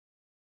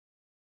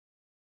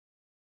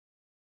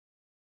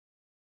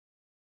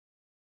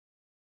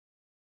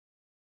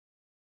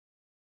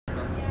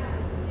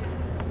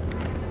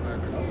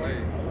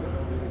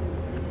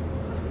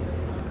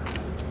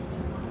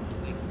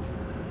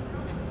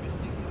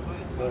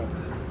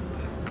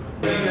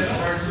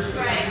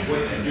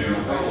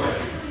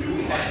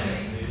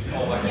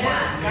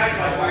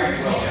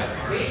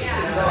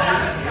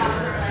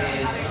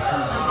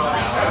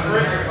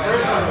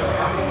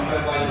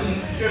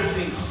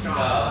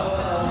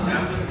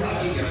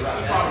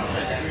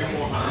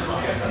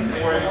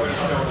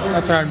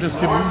That's all right, I'm just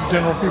giving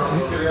general people.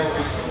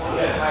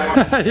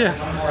 Yeah.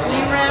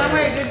 You ran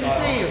away, good to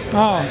see you.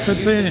 Oh, good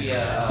seeing you.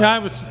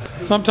 Yeah,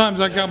 sometimes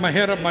I got my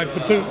head up my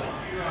patoot.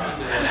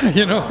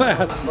 You know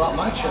that. I brought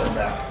my chair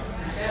back.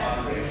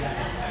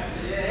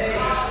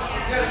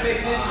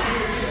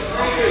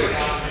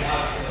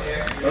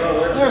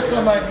 There's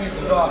somebody needs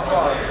to draw a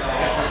card.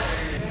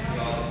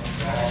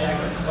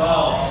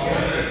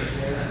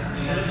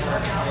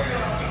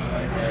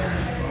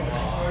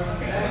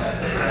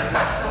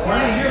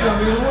 Well, you're going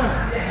to be the winner.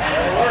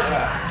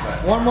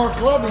 One more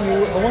club and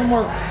you, one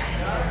more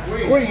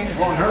queen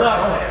on her.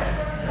 Wow.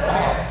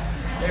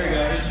 There we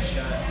go, here's your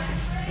shot.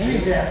 Any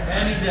deck.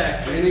 Any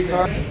deck. Any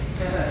card.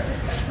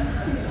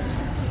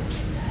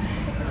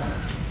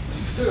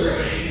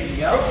 There you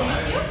go.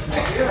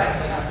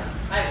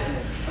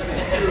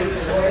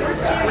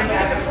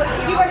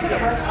 You went to the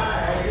first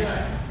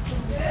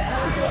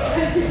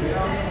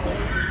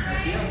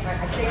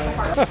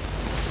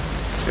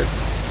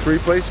Three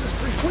places,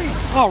 three queens.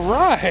 All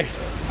right.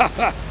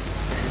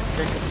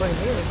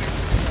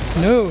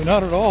 No,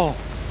 not at all.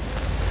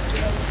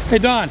 Hey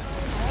Don,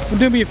 will you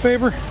do me a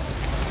favor?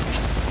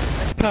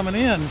 Coming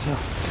in. So.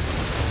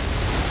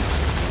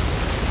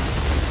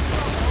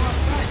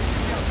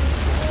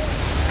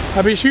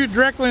 I'll be shooting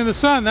directly in the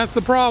sun. That's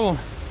the problem.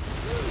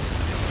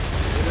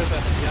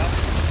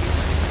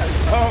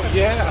 Oh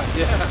yeah,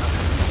 yeah.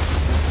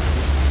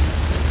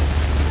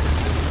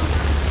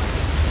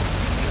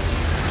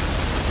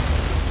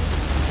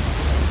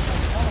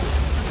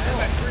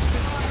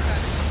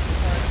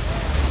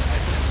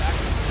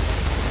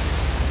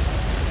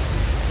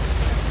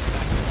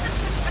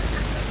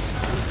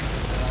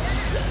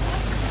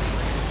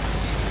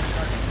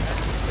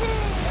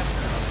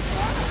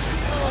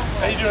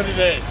 How you doing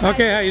today?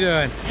 Okay, how you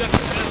doing? You got the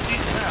best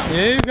seats now.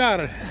 Yeah, you got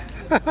it.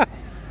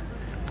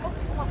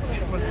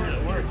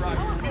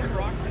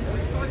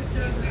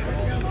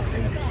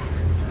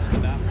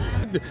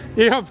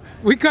 Yeah,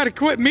 we got to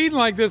quit meeting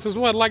like this. Is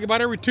what, like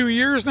about every 2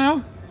 years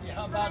now?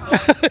 Yeah, about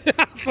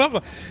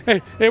that.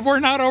 Hey, if we're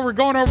not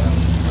going over.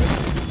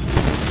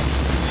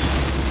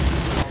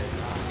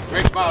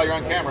 Great smile, you're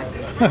on camera.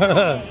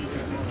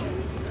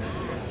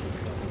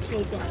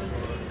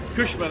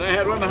 Cushman, I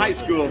had one in high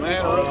school,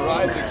 man. I was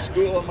riding at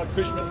school on my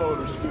Cushman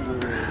motor scooter.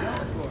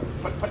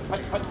 Put.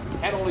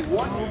 Had only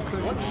one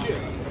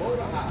shift.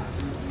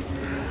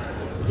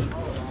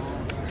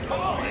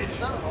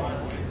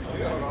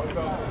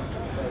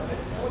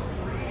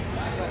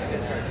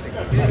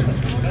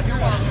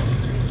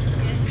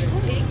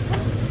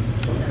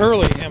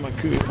 Early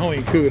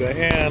Hemikuda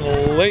and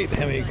late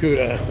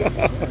Hemikuda.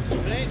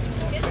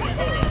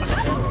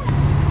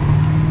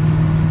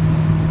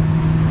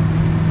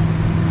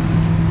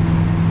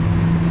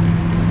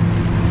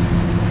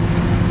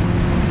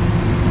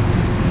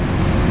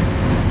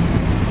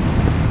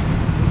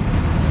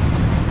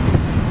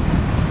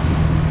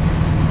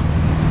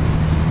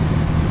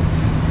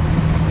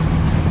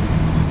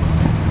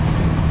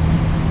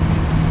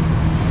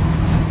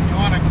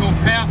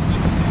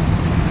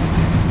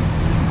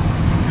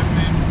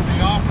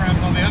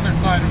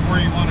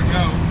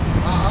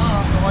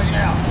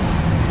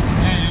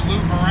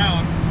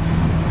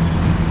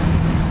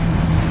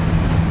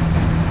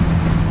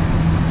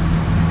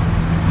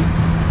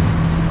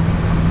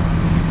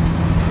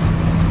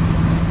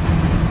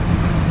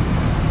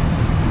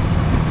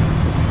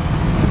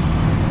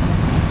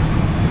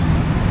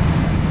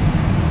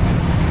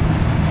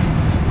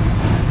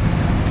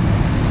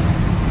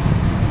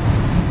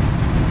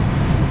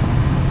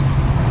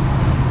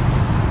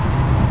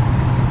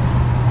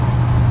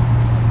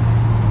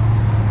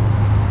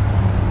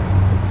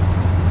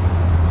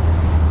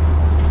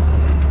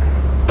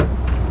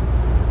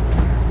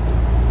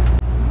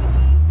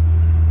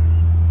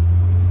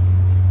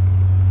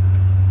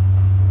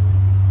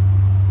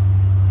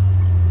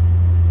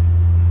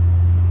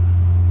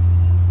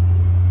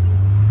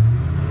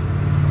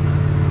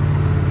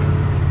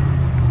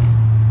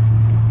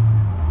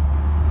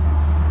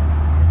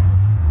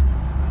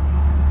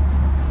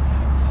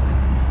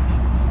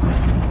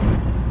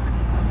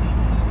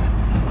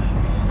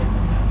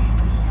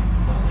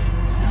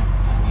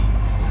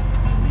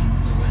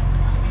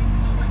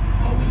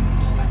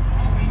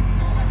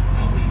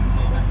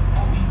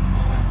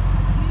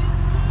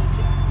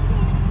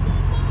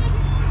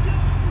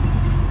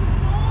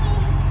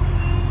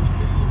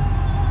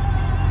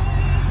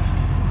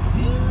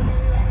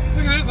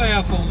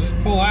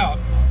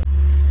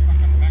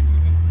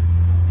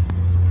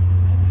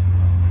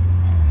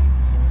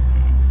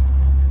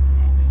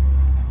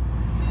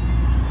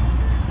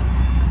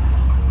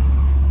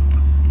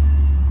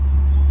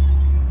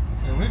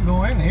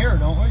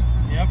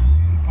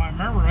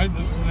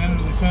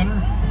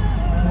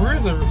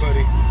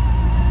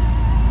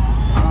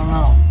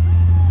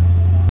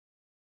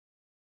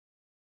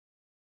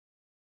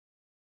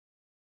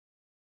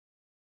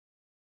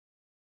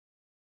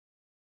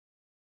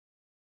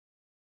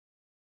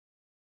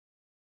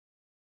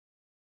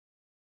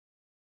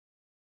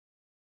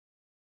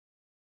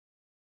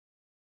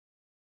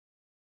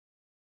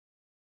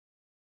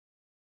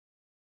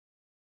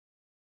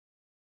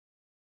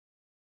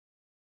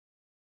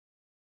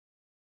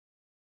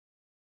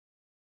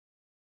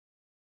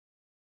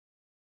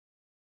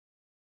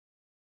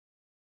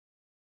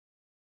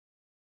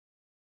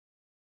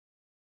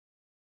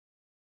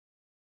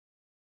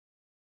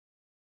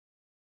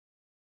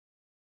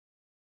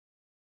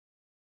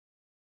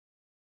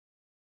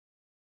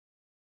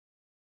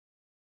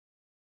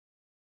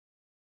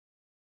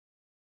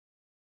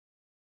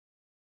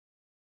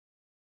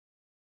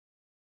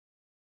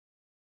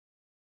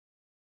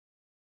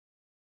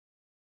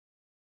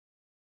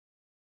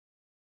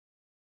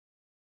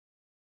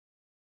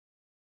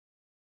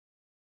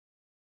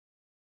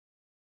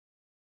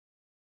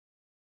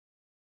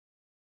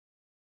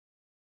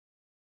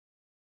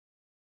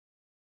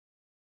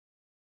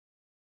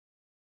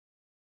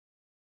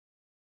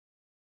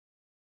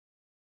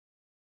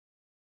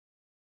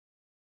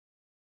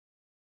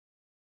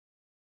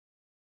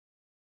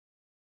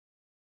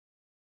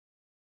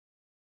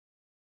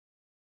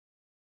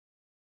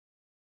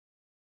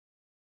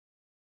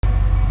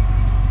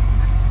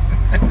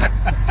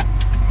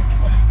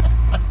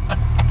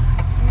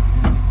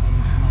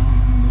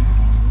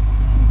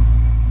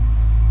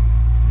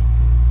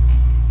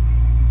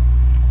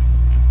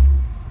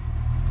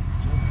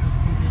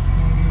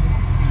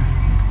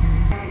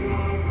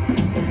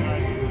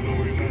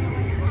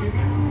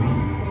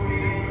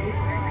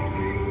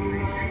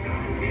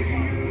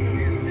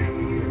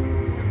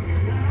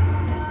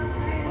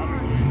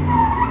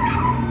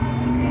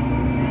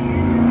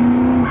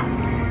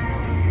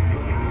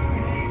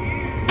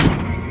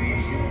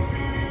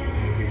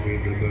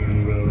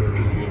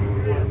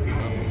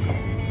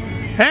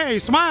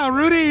 smile,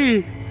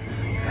 Rudy.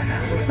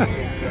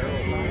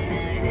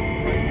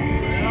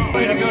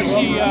 We're gonna go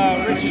see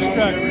Rich's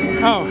truck.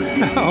 Oh,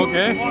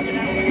 okay.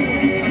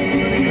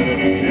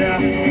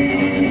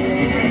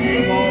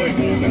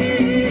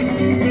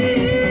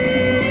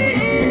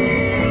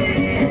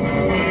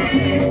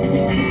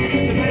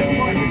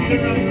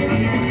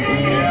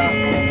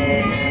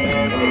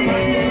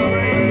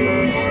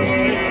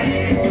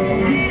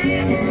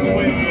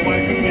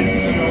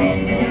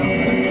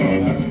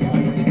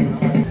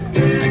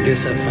 I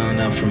guess I found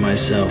out for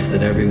myself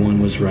that everyone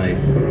was right.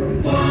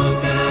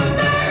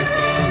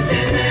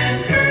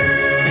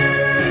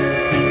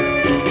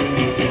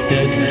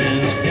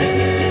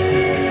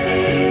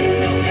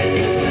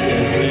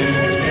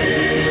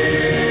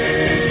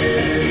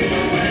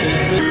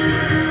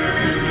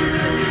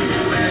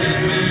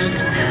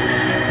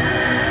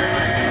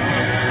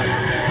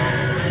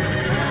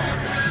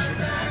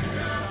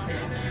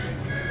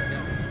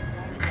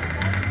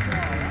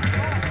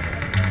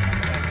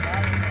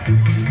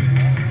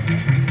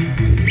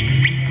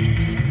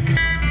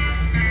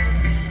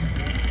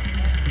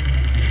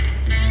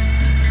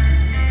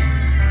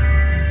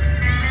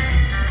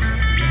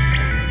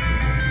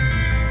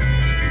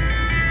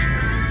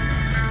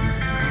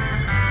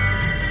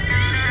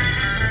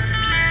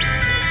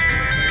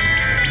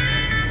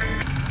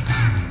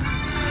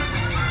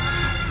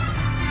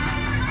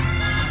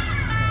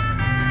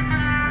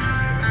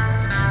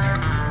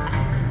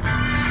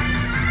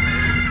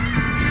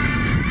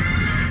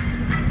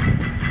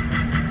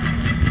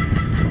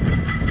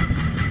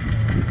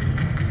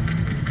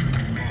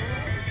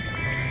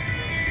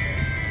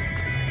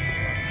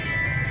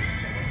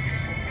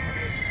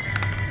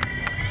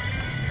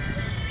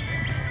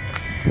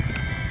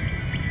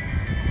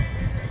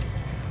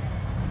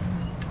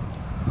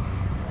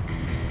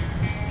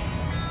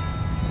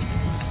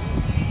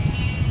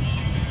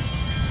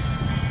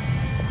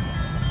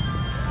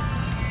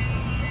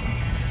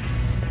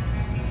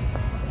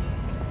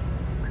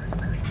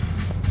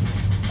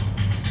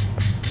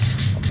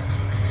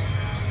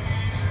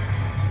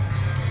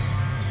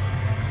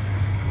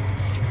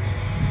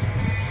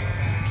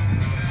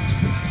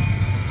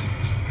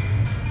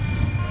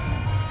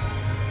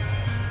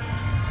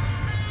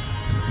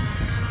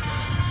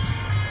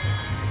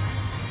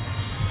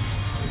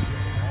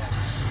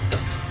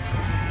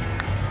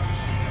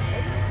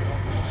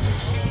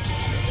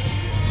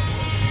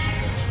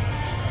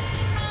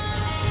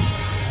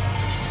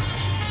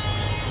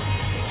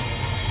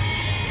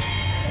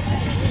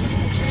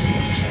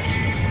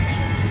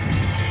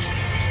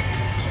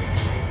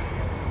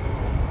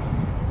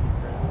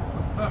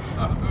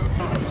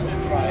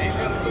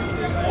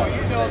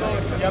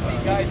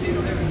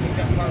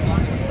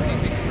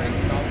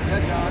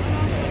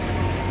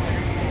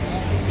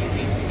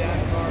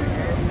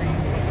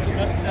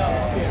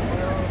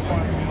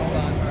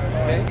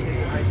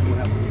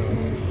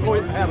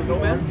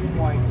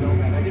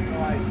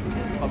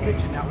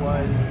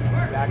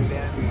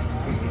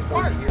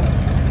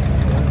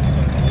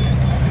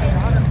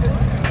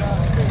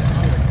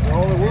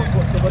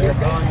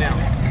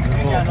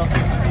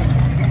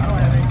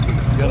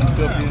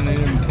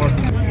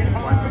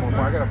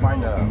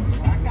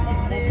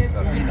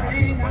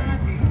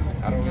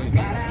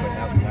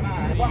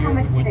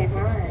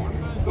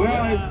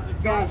 Well, it's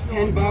got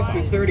 $10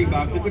 or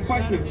 $30. It's a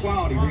question of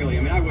quality, really.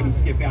 I mean, I wouldn't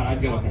skip out.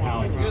 I'd go with the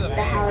halogen. The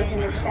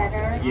halogen is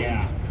better?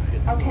 Yeah.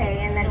 Okay,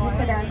 and then you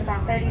said that was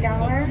about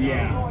 $30?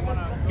 Yeah.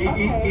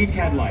 Okay. Each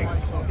headlight.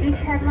 Each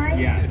headlight?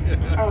 Yes.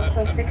 Oh,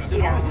 so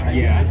 $60.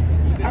 Yeah.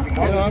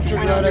 Okay. You know, I'm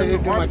sure glad I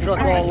didn't do my truck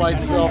all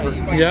light silver.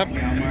 Yep.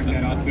 Yeah, I'll mark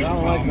that off. I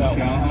don't like that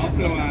one.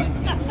 Also,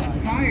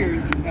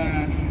 tires,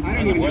 I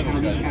don't even know how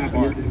this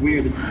happened. This is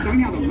weird.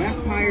 Somehow the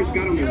left tires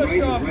got on the right,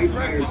 the right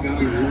tires got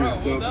on the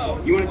left.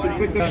 So, you want us to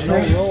switch those? It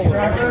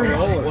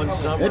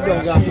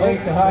don't got no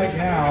height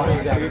now.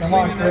 Come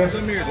on, Chris.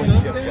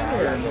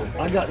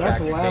 I got, that's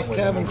the last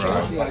cabin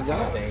chassis I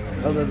got,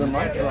 other than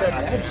my truck.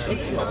 I had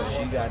 6 of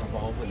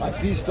them. I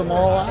pieced them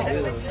all out. I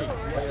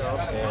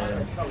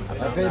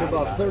paid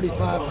about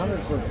 $3,500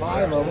 for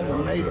 5 of them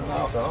and made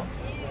about,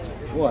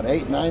 what,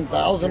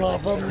 8,000-9,000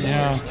 off of them?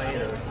 Yeah.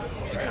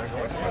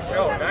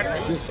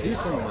 Just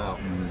piecing them out.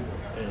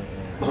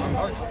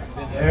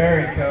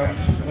 There he comes.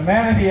 The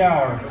man of the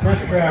hour,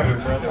 Chris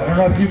Travers. I don't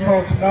know if you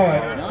folks know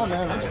it, No,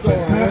 man, I'm still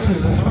but Chris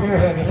is the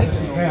spearhead of this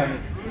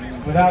event.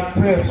 Without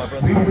Chris,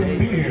 we wouldn't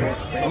be here.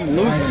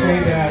 I say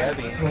that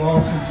with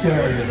all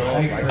sincerity.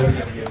 Thank you, Chris.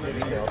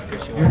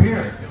 You're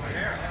here.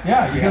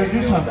 Yeah, you got to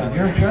do something.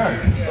 You're in charge.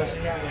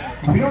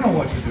 We don't know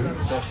what to do.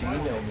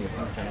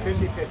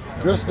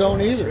 Chris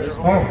don't either.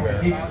 Oh,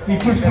 he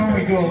just told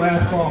me to do a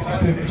last call for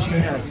 50.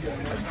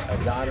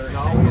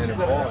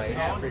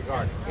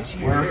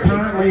 We're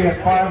currently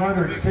at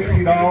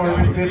 $560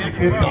 and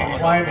 50/50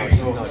 climbing,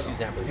 so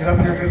get up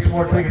here and get some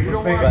more tickets.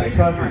 Let's make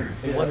 600.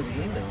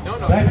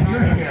 That's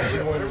your share.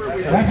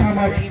 That's how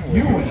much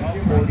you win.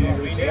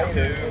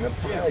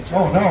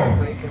 Oh no,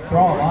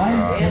 draw a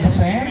line in the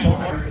sand?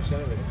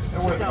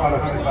 They're worth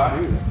about $100.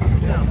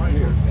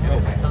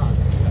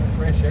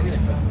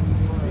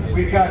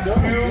 We've got 2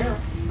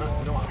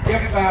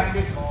 gift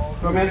baskets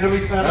from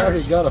Enderley Center. I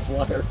already got a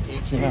flyer.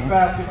 These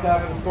baskets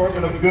have an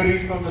assortment of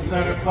goodies from the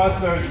center, plus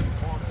there's a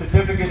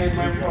certificate in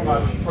there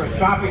for a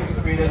shopping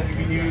spree that you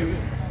can use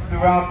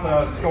throughout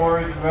the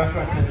stores and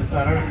restaurants in the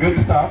center. Good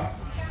stuff.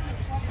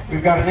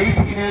 We've got an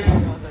 18-inch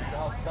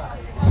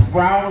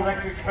growl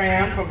electric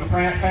fan from the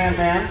fan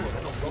man.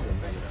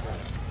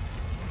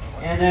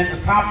 And then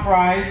the top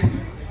prize,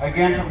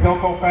 again from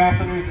Hilco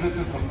Fasteners, this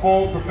is the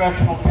full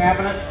professional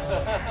cabinet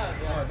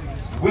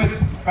with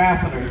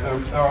fasteners.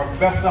 They're our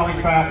best-selling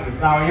fasteners.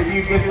 Now, if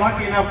you get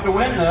lucky enough to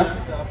win this,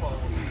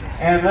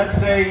 and let's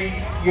say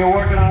you're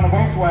working on a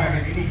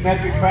Volkswagen, you need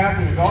metric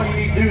fasteners, all you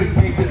need to do is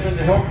take this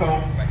into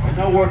Hilco, and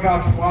they'll work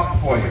out swaps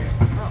for you.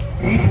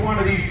 Each one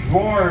of these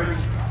drawers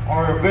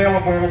are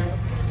available.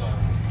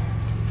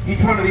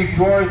 Each one of these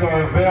drawers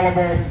are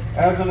available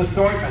as an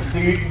assortment. So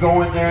you can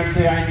go in there and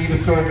say, I need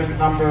assortment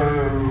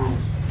number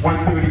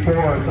 134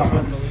 or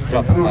something.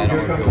 And boom,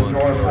 here comes the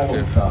drawer full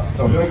of stuff.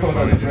 So Hilco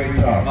does a great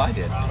job. I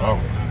did. Oh.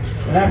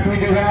 And after we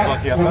do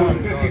that, we'll do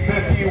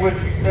 50-50, which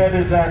we said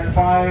is at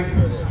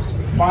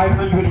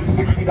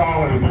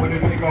 $560. Winner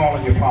take all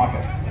in your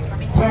pocket.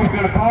 So we're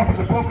going to call for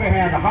the poker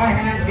hand. The high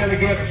hand's going to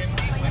get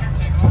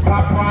the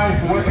top prize.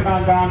 We're working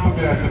on down from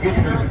there. So get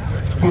your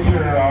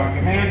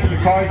hands and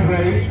your cards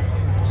ready.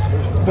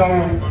 So,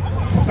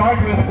 start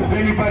with, does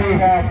anybody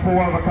have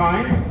 4 of a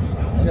kind?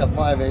 I got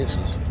 5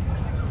 aces.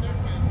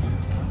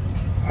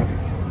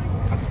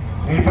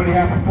 Anybody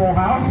have a full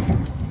house?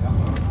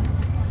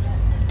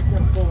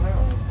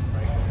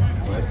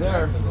 Right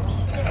there.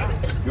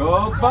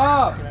 Go,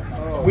 Bob!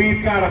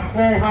 We've got a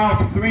full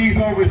house, 3s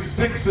over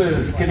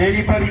 6s. Can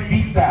anybody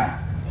beat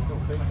that?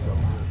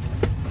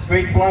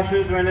 Straight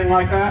flushes or anything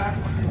like that?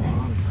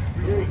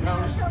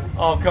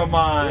 Oh, come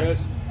on.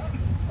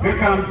 Here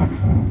comes.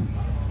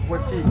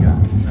 What's he got?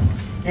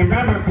 And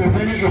remember, if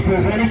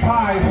there's any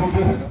pies,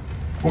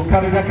 we'll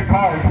cut it at the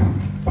cards.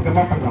 Hook them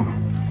up with them.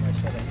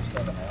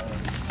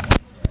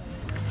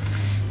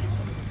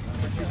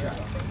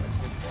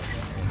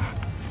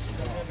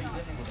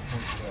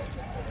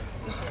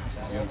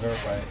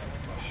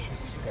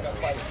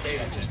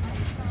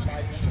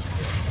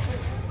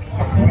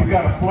 We've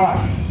got a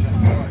flush.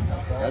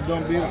 That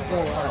don't beat a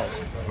full house.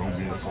 Don't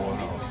beat a full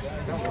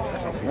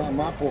house. Not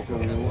my poker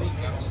rules.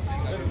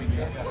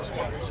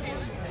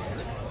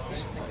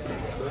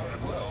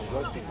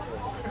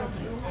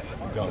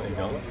 Don't.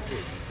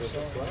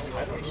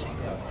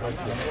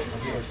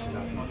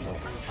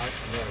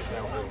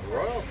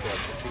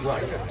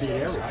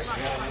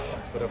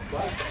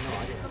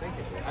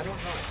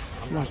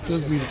 Flush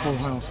does beat a full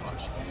house.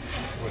 Flush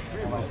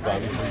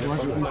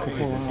beats a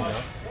full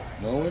house.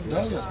 No, it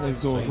doesn't. It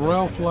goes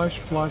royal flush,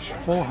 flush,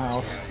 full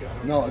house.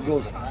 No, it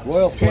goes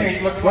royal flush,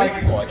 Okay, looks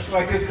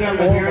like this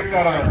gentleman here's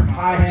got a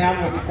high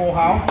hand with a full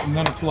house. And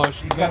then a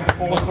flush. He's got the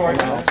full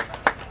assortment.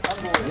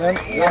 then Don't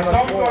a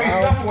throw full your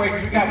stuff house, away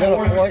because we've got then a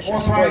four flush prizes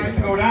is to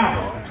straight. go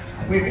down.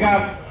 We've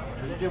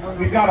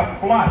got a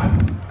flush.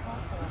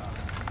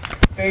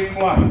 Spade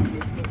flush.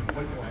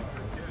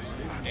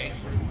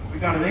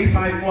 We've got an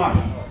ace-high flush.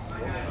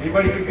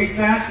 Anybody can beat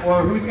that?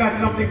 Or who's got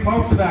something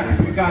close to that?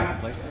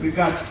 We've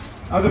got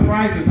other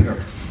prizes here.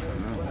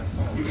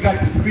 You've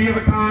got your 3 of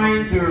a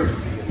kind, or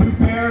 2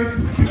 pairs.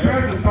 2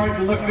 pairs are starting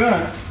to look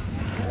good.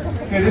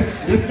 Okay,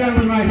 this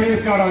gentleman right here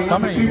has got our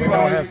Some number of you 2 we know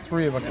prize. has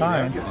 3 of a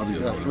kind. You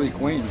got 3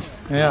 queens.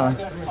 Yeah.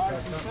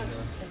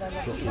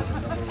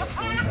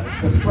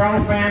 The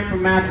Sproul fan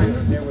from Matson.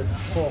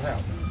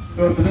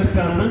 Goes to this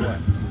gentleman.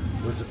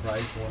 What's the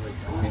price for it?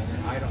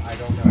 I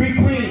don't know. 3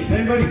 queens.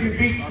 Anybody can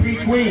beat 3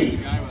 queens.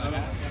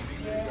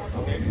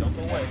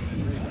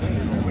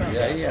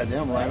 Yeah, he had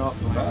them right off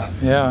the bat.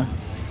 Yeah.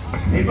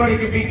 Anybody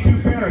can beat 2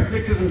 pairs,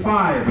 6s and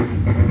 5s.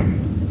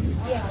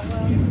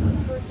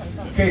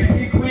 Okay,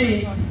 3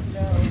 queens.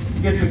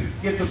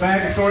 Get the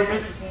bag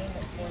assortment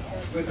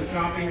with the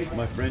shopping.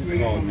 My friend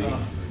called me,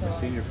 my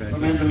senior friend,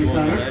 From he's Enderley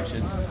going to Center.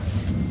 Legends,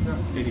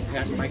 and he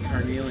passed my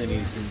carnelian,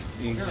 he's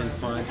in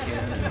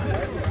Fontana.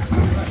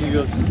 He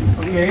goes,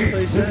 Okay,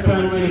 this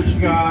gentleman has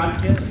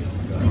got, I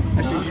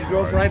said, you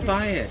drove right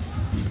by it.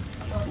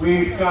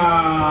 we've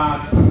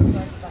got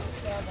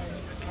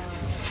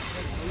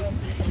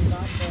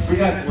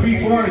 3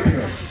 4s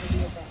here.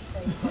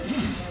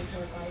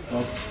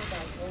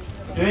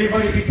 Did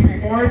anybody beat 3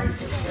 4s?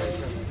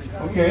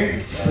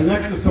 Okay, the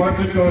next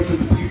assortment goes to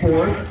the 3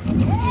 4s.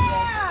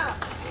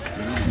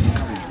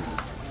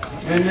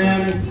 And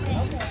then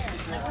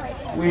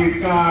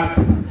we've got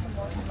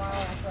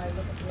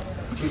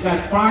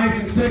 5s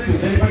and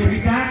 6s. Anybody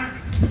beat that?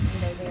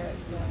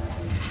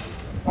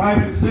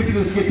 5s and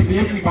 6s gets the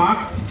empty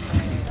box.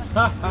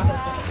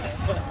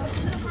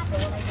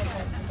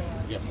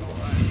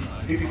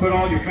 If you put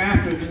all your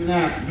fasteners in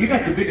that, you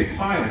got the biggest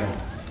pile though.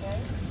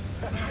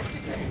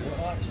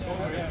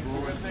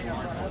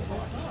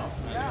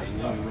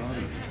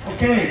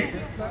 Okay,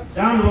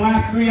 down to the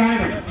last 3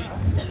 items.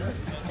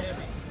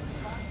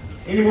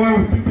 Any more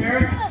with 2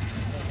 pairs?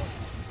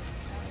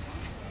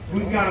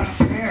 Who's got a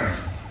pair?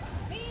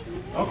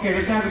 Okay,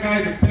 let's have the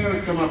guys at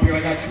Paris come up here.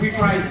 I got 3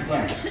 prizes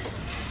left.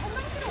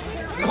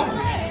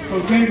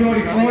 From Ken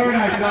Brody Ford,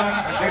 I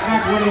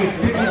got one of his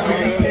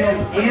signature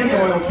details and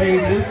oil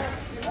changes.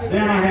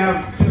 Then I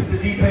have just the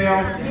detail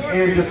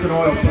and just an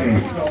oil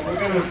change. So we're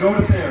going to go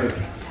to Paris.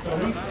 So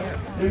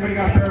anybody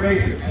got pair of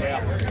aces?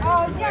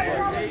 Oh,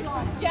 yeah.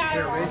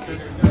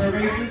 Pair of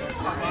aces?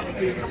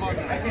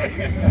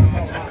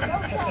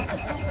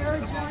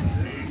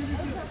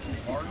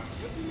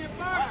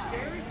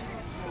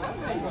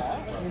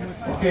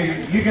 Okay,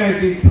 you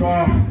guys need to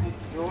draw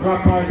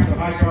cards for the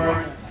high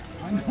card.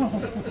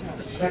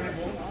 Second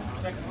card.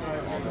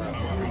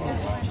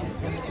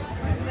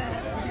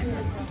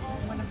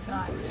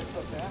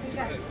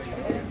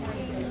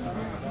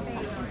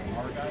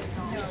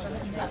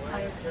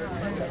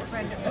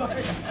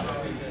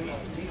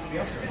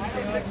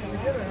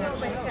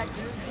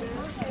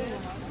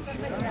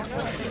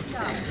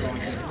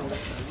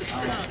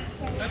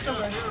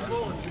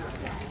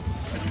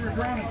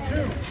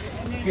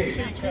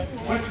 Okay.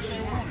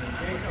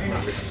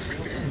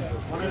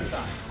 One at a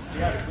time.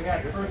 We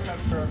had first time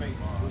pair of aces.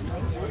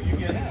 You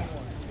get it.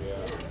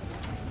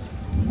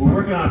 We're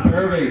working on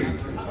pair of aces.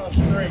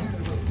 Straight.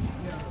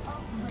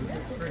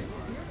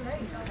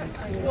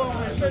 Well,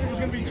 I said it was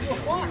going to be 2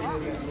 o'clock.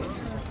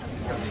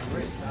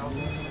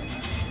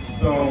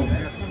 So,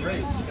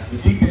 the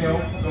detail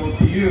goes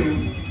to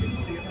you.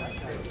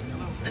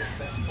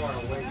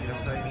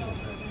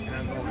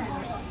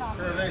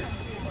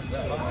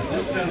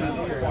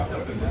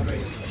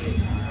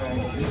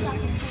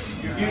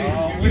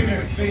 You're giving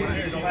it space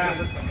here to last.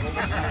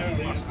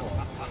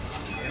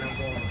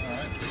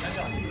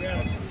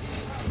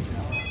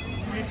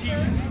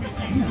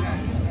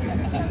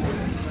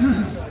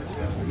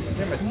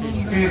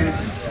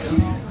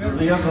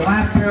 The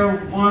last pair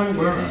won.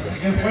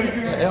 What did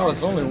you? Hell,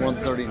 it's only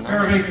 139.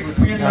 Pair of aces.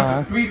 We ended up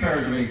with 3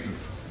 pairs of aces.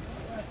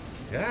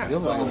 Yeah.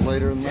 Feels like it's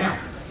later than that.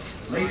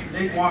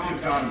 Late walking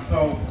got him.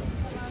 So.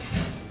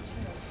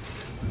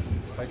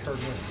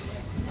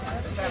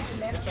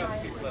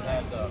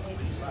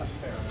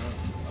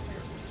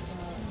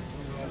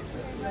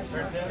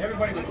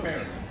 Everybody was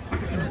paired.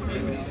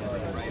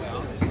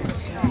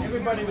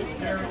 Everybody was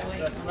paired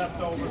that's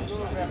left over.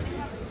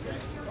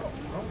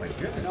 Oh my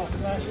goodness.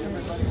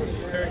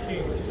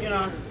 You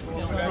know,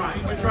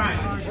 we're trying.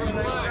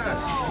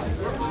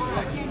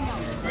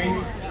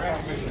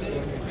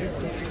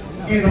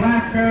 Okay, the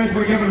last pairs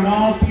we're giving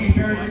walls,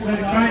 t-shirts,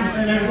 trying to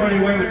send everybody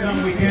away with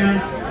something we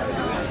can.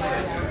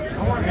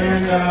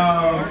 And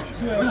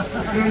as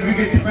soon as we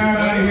get the crowd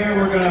out of here,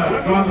 we're going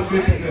to draw the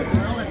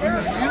 50-50.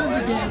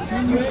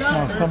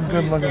 Oh, some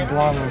good-looking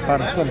blonde with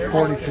about a set of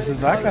 40. She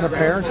says, I got a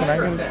pair. Can I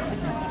get a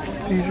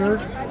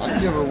t-shirt? I'll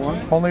give her one.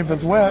 Only if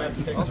it's wet.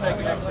 32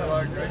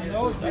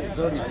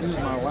 is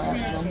my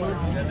last number.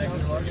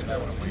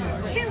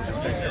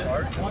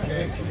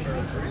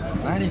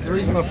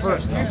 93 is my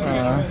first.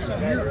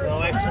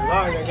 Well, extra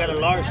large. I got a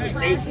large for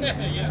Stacy.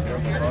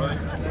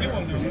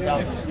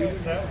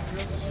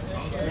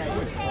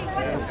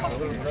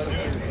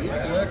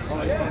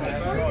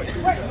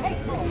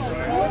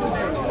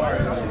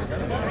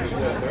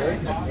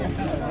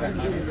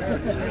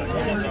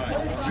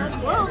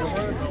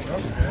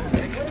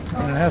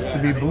 And it has to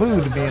be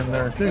blue to be in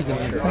there too, because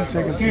I think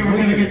they can see. Okay, we're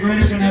going to get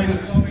ready to have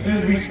this.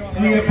 As we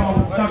free up all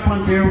the stuck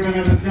ones here, we're going to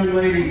have this young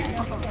lady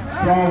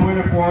draw a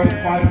winner for us,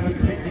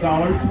 $560.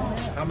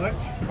 How much?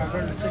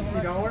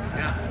 $560?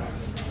 Yeah.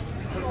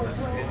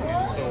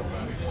 So,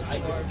 I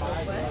get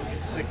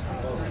 560.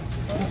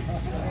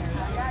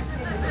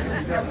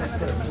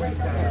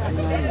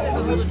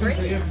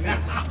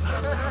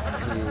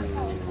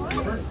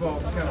 First of all,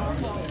 it's got to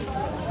be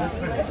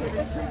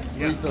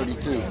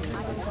 332. You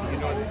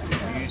know,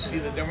 do you see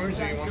the numbers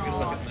or you want me to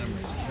look at the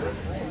numbers?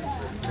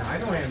 No, I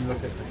don't even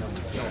look at the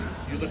numbers. No,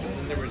 you look at the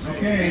numbers.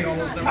 Okay, all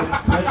those numbers.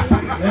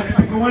 let's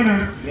pick a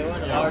winner. You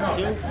want large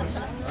too?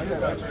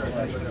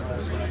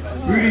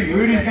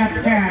 Rudy's got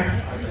the cash.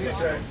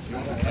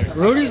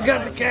 Rudy's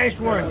got the cash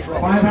one.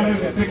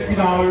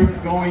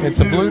 $560 going It's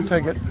to... a blue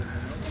ticket.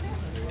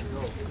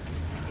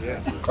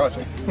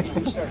 Crossing.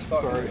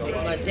 Sorry.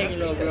 I'm not taking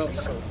no, bro.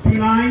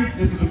 29,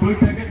 this is a blue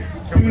ticket.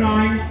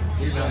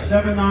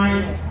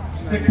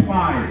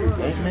 297965.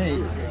 That's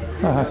me.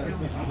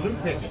 Blue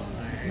ticket.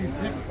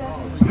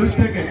 Blue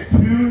ticket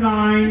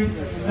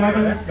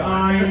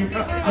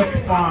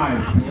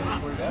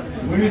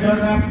 297965. Winnie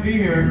does have to be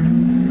here.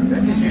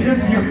 This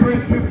is your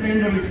first trip to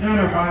NW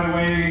Center, by the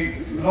way.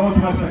 Those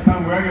of us that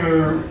come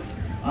regular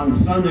on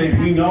Sundays,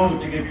 we know that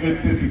they get good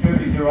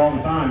 50-50s here all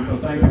the time, so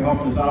thanks for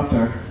helping us out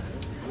there.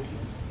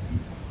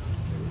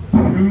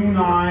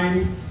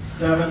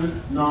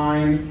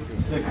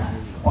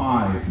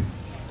 297965.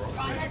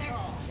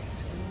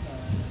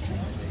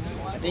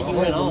 I think you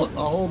went home.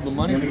 I'll hold the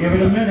money. I'm going to give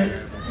it a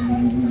minute,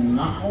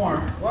 not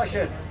more. Wash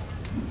it.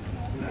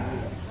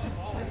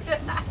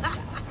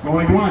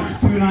 Going once,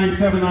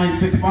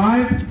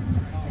 297965.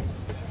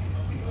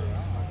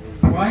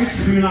 Twice,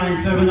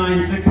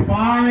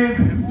 297965.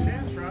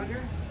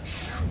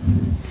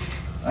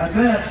 That's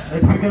it.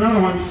 Let's pick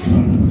another one.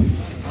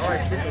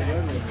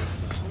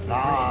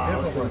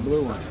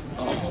 Blue one.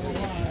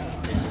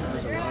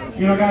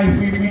 You know, guys,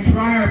 we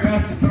try our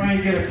best to try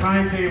and get a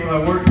timetable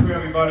that works for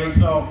everybody,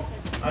 so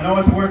I know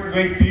it's working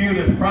great for you.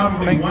 There's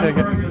probably one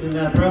person in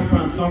that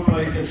restaurant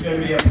someplace that's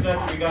going to be upset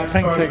that we got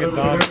started a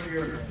little bit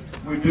earlier.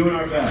 We're doing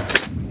our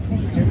best.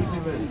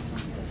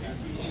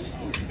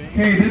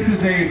 Okay, this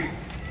is a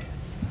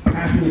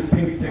passionate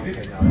pink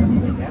ticket.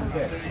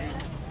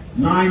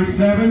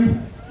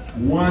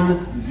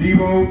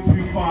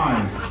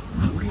 971025.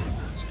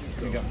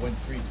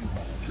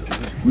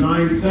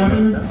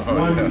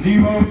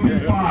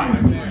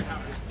 971025.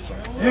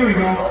 There we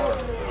go.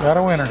 Got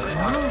a winner.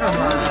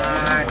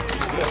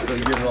 So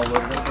you get it all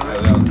over? We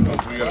got to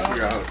figure out how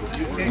to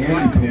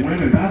Yeah, the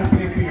winner. That'll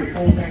pay for your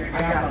full tank of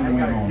gas on the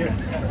way home.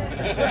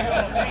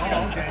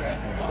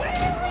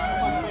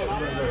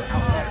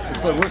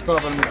 It's like we're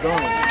stopping at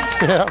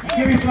McDonald's. Yeah.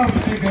 Give yourself a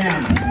big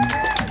hand.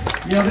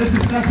 You know, this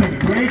is such a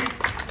great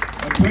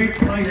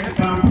place to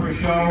come for a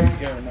show.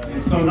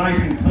 It's so nice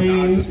and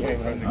clean.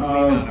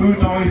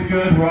 Food's always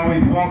good. We're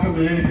always welcome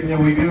in anything that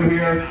we do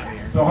here.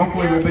 So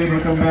hopefully we'll be able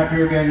to come back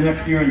here again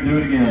next year and do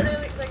it again.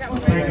 So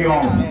thank you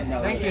all.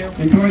 Thank you.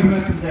 Enjoy the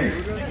rest of the day.